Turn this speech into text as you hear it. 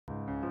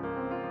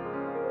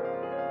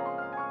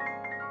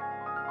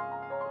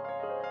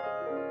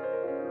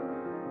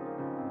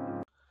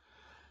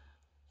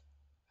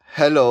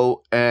Hello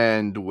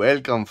and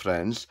welcome,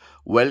 friends.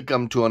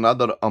 Welcome to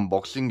another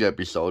unboxing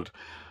episode.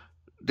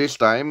 This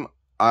time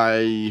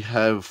I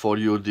have for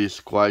you this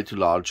quite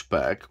large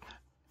pack.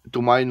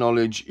 To my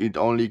knowledge, it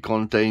only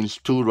contains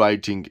two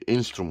writing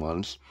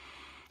instruments.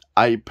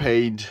 I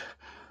paid,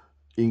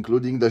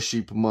 including the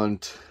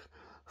shipment,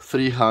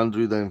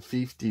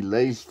 350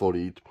 lays for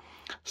it,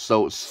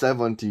 so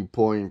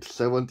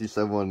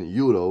 70.77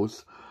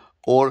 euros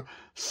or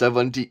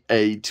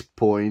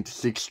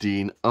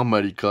 78.16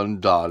 American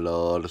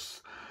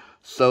dollars.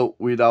 So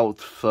without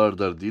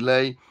further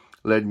delay,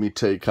 let me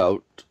take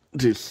out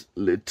this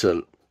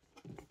little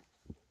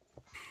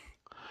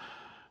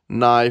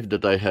knife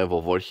that I have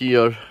over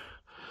here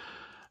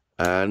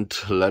and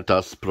let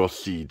us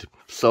proceed.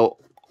 So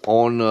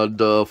on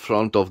the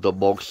front of the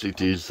box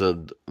it is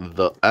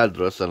the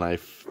address, and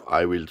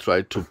I will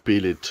try to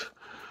peel it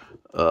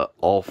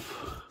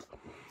off.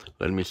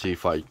 Let me see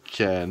if I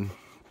can.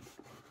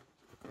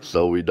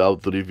 So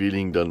without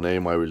revealing the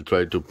name, I will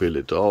try to peel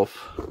it off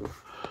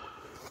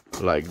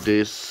like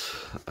this,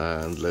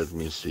 and let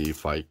me see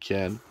if I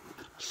can.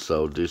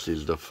 So this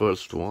is the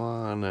first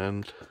one,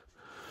 and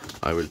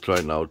I will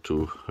try now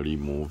to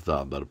remove the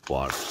other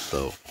part.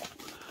 So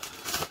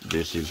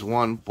this is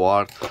one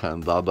part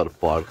and the other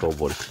part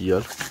over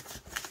here.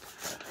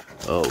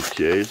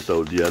 Okay,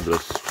 so the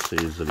address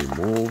is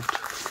removed,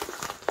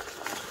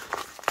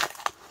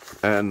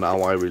 and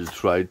now I will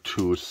try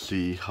to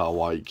see how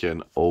I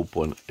can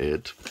open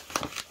it.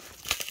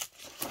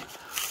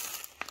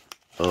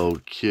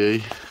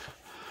 Okay,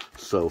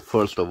 so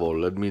first of all,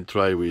 let me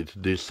try with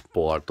this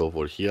part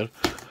over here.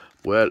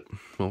 Well,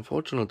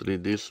 unfortunately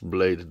this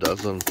blade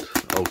doesn't.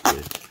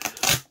 Okay,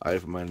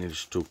 I've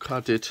managed to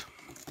cut it.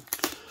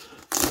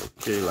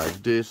 Okay,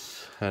 like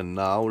this. And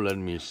now let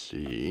me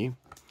see.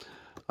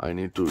 I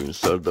need to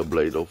insert the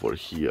blade over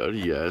here.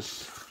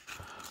 Yes,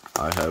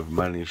 I have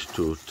managed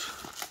to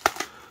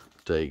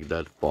take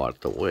that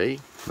part away.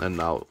 And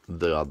now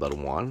the other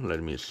one,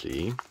 let me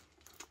see.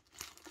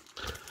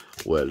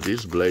 Well,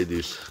 this blade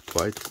is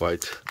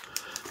quite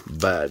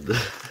bad.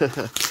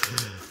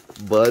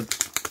 But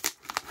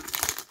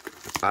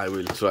I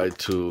will try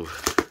to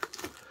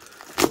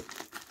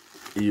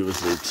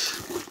use it.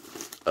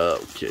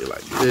 Okay,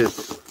 like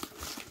this.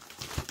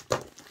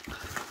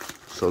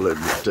 So let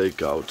me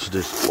take out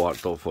this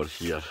part over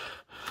here.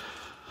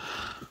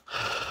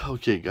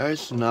 Okay,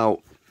 guys,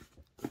 now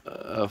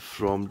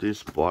from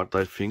this part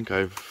I think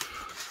I've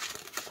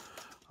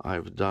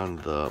done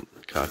the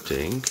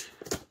cutting.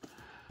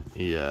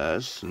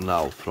 Yes,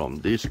 now from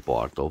this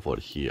part over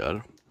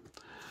here,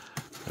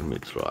 let me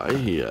try.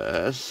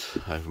 Yes,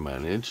 I've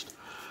managed.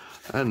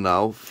 And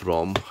now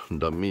from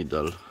the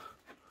middle.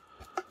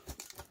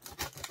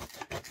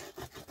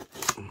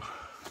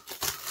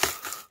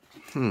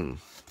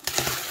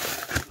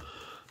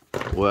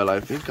 Well, I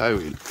think I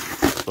will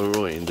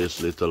ruin this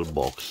little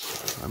box.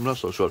 I'm not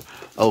so sure.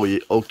 Oh, yeah,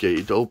 okay,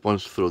 it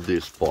opens through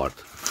this part.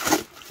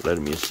 Let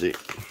me see.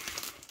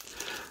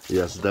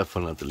 Yes,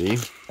 definitely.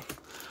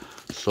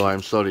 So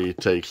I'm sorry it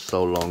takes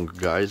so long,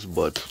 guys,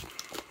 but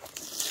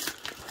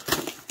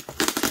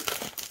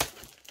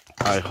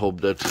I hope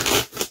that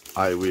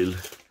I will.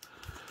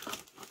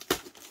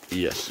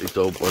 Yes, it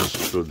opens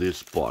through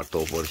this part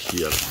over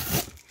here.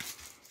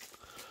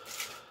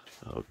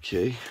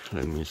 Okay,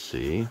 let me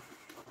see.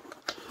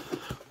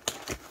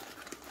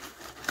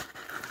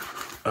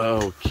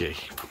 Okay,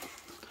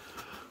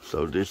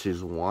 so this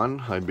is one.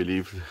 I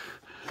believe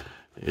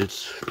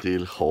it's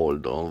still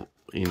hold on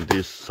in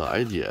this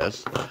side.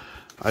 Yes,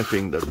 I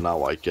think that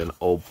now I can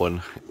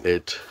open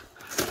it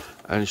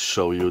and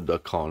show you the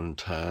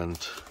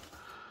content.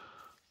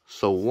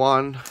 So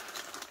one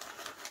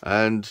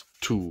and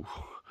two,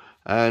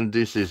 and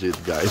this is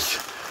it, guys.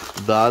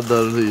 The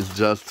other is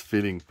just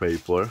filling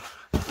paper,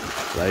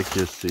 like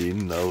you see.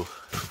 No,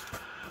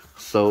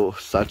 so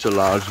such a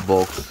large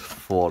box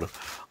for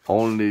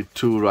only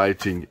two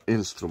writing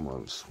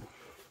instruments.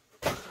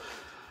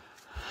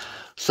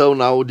 So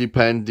now,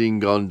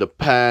 depending on the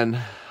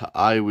pen,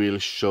 I will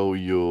show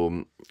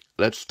you.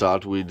 Let's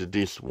start with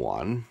this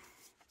one.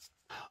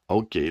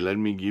 Okay, let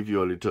me give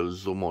you a little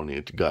zoom on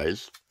it,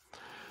 guys,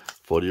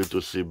 for you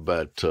to see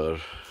better.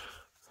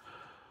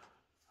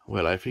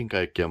 Well, I think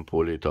I can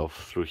pull it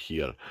off through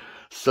here.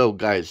 So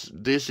guys,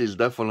 this is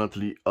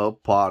definitely a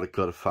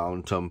Parker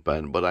fountain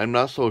pen, but I'm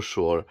not so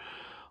sure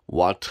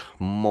what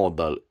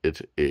model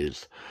it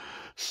is.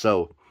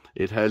 So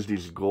it has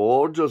this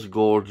gorgeous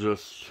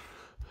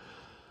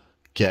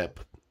cap.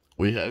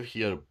 We have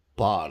here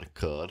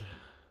Parker,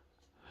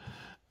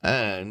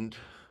 and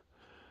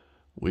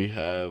we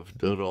have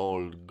the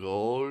rolled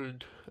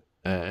gold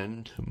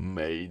and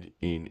made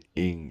in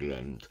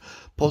England.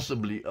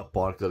 Possibly a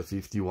Parker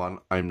 51,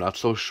 I'm not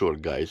so sure,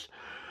 guys.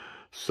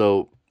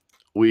 So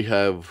we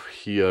have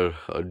here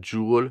a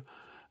jewel,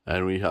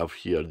 and we have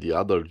here the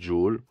other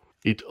jewel.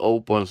 It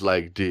opens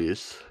like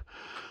this.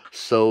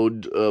 So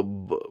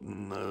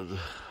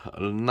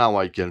now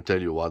I can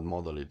tell you what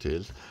model it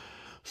is.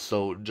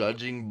 So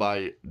judging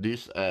by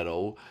this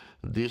arrow,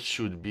 This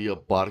should be a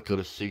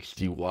Parker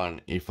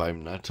 61 if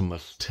I'm not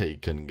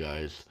mistaken,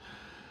 guys.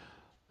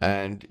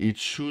 And it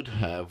should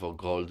have a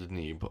gold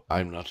nib.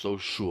 I'm not so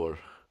sure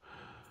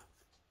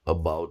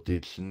about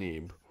its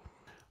nib.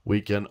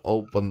 We can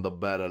open the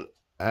barrel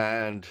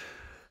and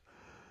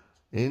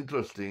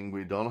interesting,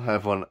 we don't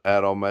have an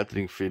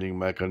aromatic filling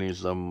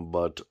mechanism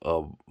but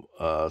a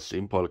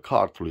simple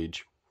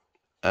cartridge.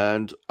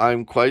 And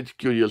I'm quite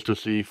curious to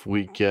see if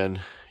we can,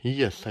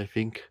 yes, I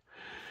think,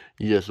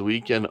 yes,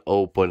 we can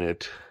open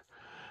it.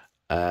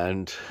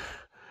 And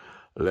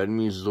let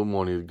me zoom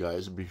on it,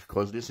 guys,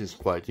 because this is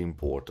quite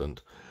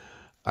important.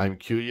 I'm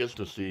curious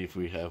to see if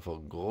we have a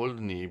gold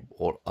nib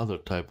or other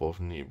type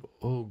of nib.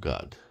 Oh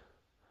God,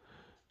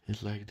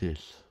 it's like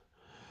this.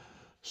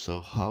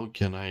 So how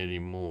can I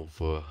remove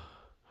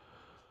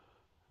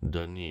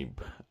the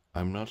nib?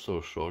 I'm not so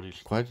sure.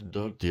 It's quite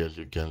dirty as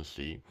you can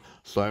see.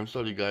 So I'm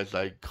sorry guys,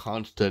 I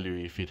can't tell you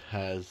if it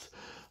has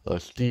a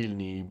steel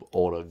nib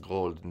or a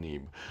gold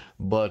nib.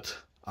 But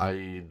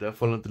I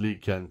definitely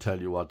can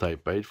tell you what I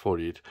paid for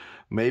it.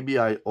 Maybe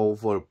I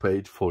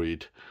overpaid for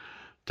it.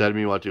 Tell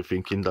me what you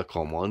think in the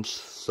comments.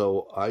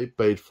 So I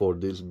paid for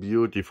this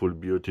beautiful,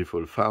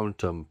 beautiful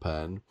fountain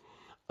pen.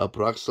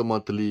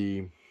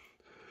 Approximately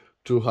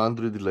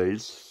 200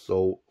 lays,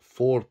 so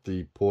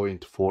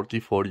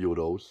 40.44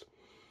 euros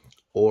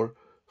or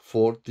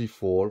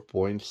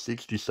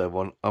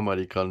 44.67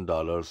 American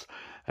dollars.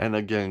 And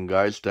again,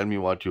 guys, tell me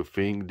what you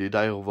think. Did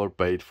I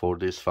overpaid for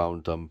this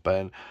fountain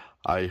pen?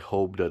 I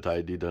hope that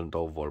I didn't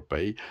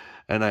overpay,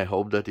 and I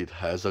hope that it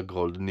has a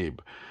gold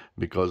nib,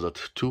 because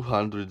at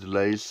 200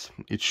 lays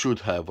it should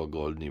have a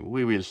gold nib.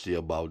 We will see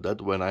about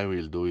that when I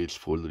will do its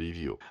full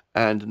review.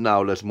 And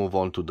now let's move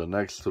on to the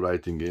next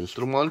writing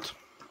instrument.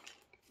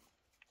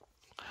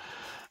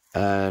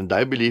 And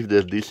I believe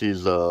that this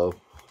is a,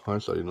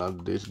 I'm sorry,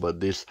 not this, but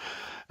this,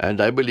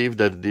 and I believe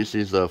that this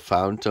is a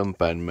fountain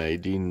pen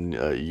made in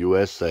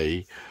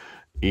USA,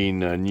 in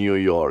New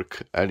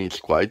York, and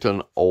it's quite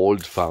an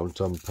old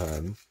fountain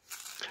pen.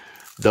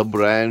 The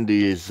brand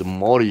is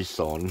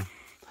Morrison,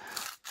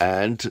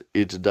 and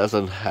it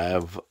doesn't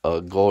have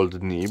a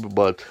gold nib,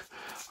 but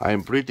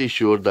I'm pretty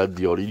sure that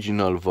the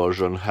original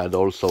version had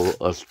also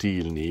a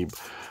steel nib.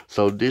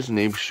 So this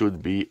nib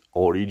should be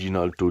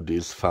original to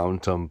this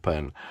fountain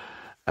pen.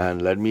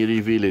 And let me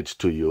reveal it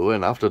to you,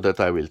 and after that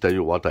I will tell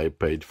you what I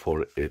paid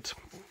for it.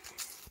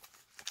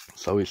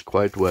 So it's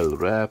quite well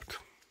wrapped.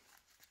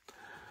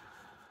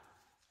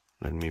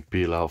 Let me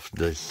peel off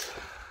this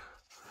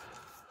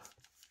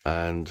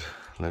and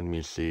let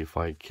me see if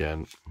I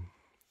can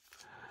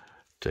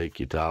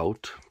take it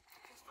out.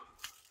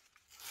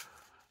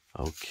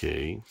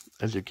 Okay,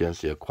 as you can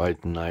see, a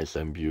quite nice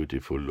and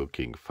beautiful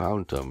looking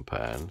fountain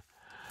pen.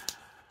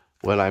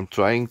 Well, I'm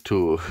trying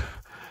to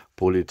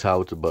pull it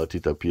out, but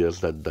it appears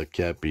that the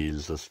cap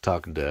is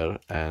stuck there,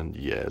 and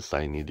yes,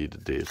 I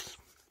needed this.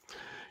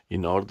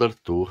 In order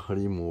to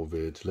remove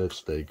it,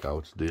 let's take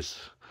out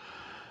this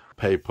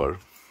paper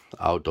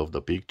out of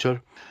the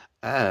picture,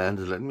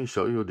 and let me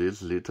show you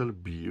this little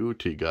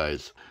beauty,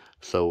 guys.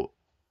 So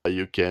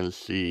you can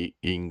see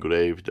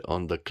engraved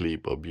on the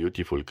clip, a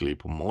beautiful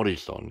clip,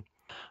 Morrison,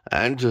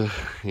 and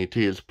it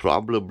is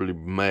probably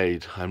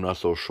made, I'm not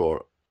so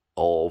sure,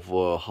 of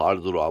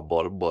hard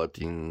rubber, but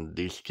in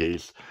this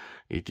case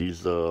it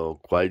is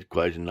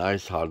quite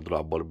nice hard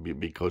rubber,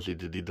 because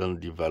it didn't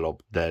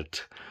develop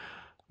that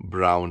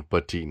brown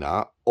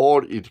patina,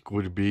 or it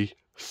could be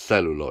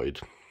celluloid.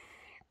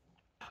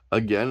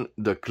 Again,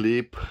 the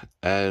clip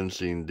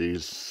ends in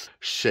this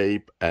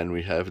shape, and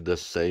we have the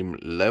same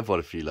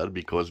lever filler,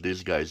 because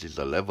this guys is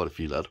a lever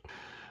filler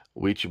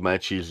which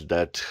matches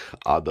that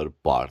other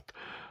part.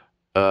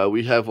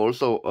 We have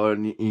also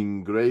an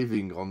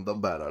engraving on the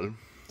barrel,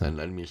 and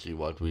let me see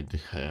what we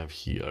have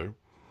here.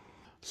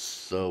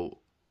 So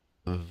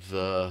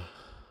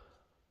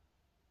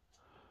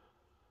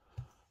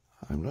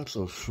I'm not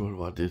so sure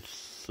what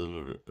is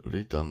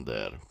written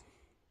there.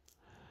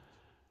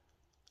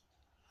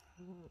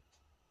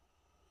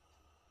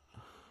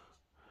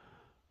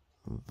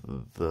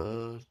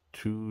 The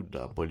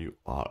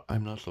 2WR,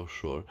 I'm not so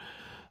sure,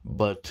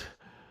 but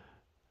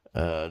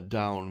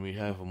down we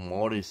have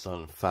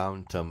Morrison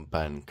Fountain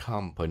Pen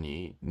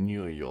Company,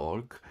 New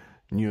York,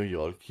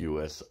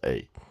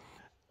 USA.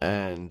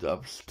 And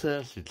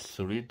upstairs it's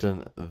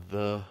written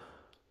the...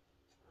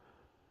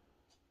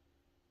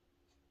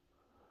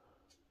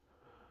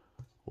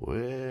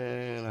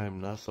 Well, I'm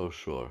not so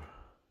sure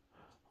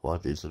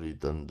what is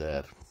written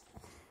there.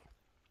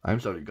 I'm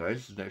sorry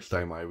guys, next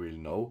time I will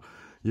know.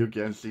 You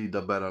can see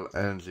the barrel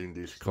ends in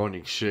this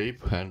conic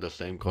shape, and the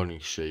same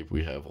conic shape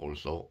we have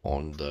also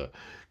on the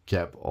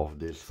cap of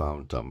this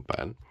fountain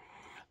pen.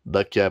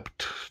 The cap,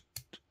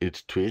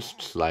 it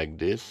twists like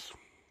this,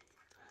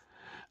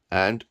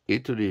 and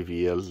it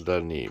reveals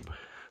the nib.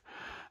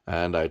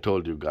 And I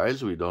told you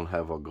guys, we don't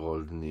have a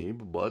gold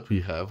nib, but we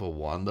have a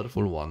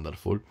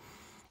wonderful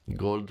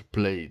gold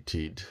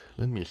plated.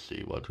 Let me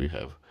see what we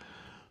have.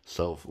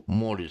 So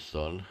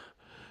Morrison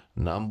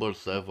number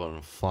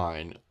 7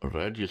 fine,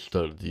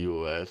 registered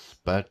US,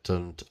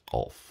 patent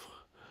off.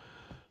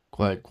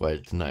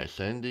 Quite nice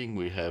ending.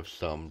 We have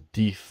some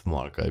teeth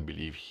mark, I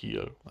believe,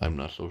 here. I'm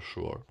not so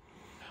sure.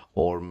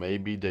 Or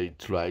maybe they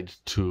tried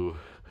to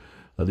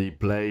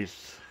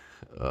replace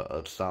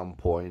at some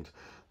point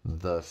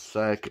the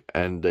sack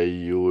and they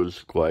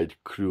use quite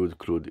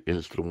crude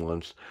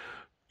instruments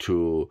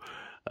to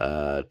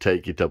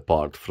take it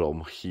apart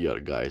from here,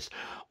 guys.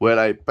 Well,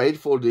 I paid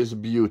for this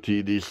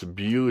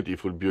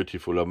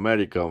beautiful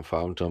American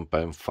fountain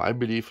pen, I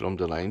believe from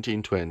the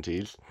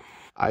 1920s.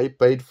 I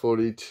paid for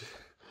it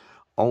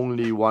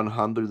only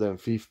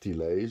 150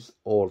 lays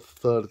or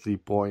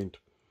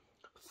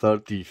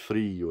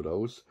 30.33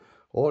 euros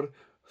or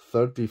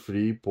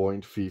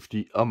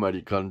 33.50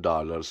 American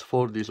dollars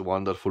for this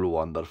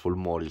wonderful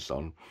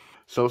Morrison.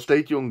 So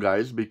stay tuned,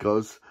 guys,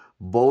 because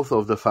both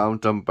of the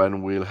fountain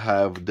pen will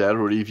have their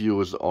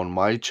reviews on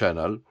my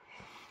channel.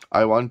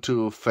 I want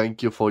to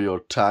thank you for your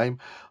time.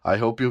 I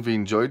hope you've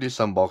enjoyed this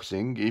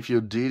unboxing. If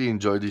you did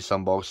enjoy this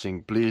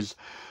unboxing, please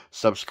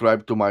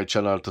subscribe to my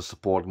channel to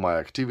support my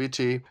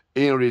activity.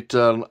 In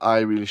return,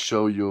 I will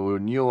show you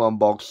new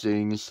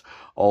unboxings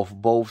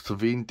of both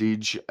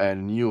vintage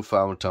and new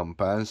fountain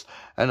pens,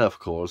 and of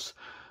course,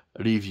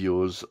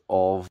 reviews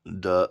of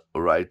the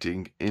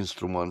writing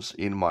instruments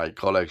in my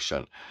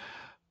collection.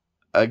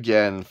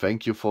 Again,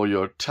 thank you for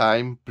your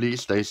time.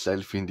 Please stay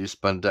safe in this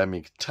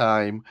pandemic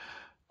time.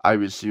 I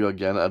will see you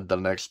again at the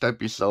next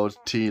episode.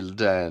 Till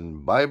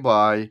then, bye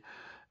bye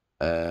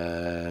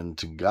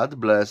and God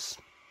bless.